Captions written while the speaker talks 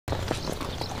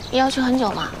你要去很久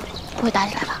吗？不会打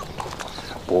起来吧？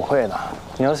不会的，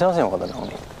你要相信我的能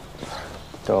力，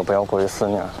就不要过于肆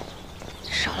虐。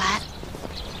少来！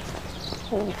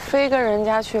你非跟人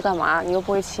家去干嘛？你又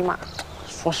不会骑马。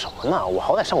说什么呢？我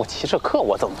好歹上过骑射课，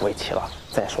我怎么不会骑了？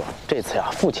再说这次呀，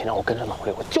父亲让我跟着老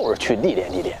六，我就是去历练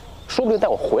历练，说不定待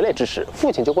我回来之时，父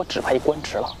亲就给我指派一官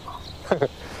职了。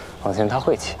放心，他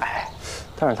会骑，哎，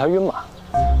但是他晕马，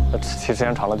骑时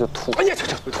间长了就吐。哎呀，这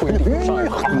吐晕，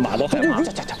好，马都害怕。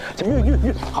这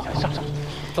晕，好，上，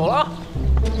走了啊！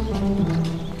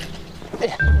哎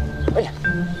呀，哎呀，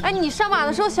哎，你上马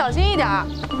的时候小心一点，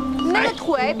你那个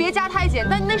腿别夹太紧，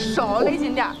但你那手勒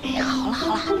紧点。哎，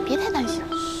好了，别太担心了。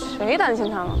谁担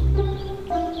心他了？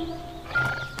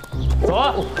走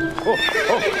了，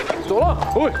走了，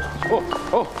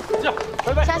这样，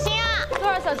拜拜。小心啊！路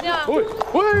上小心啊！就，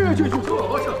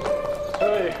哎。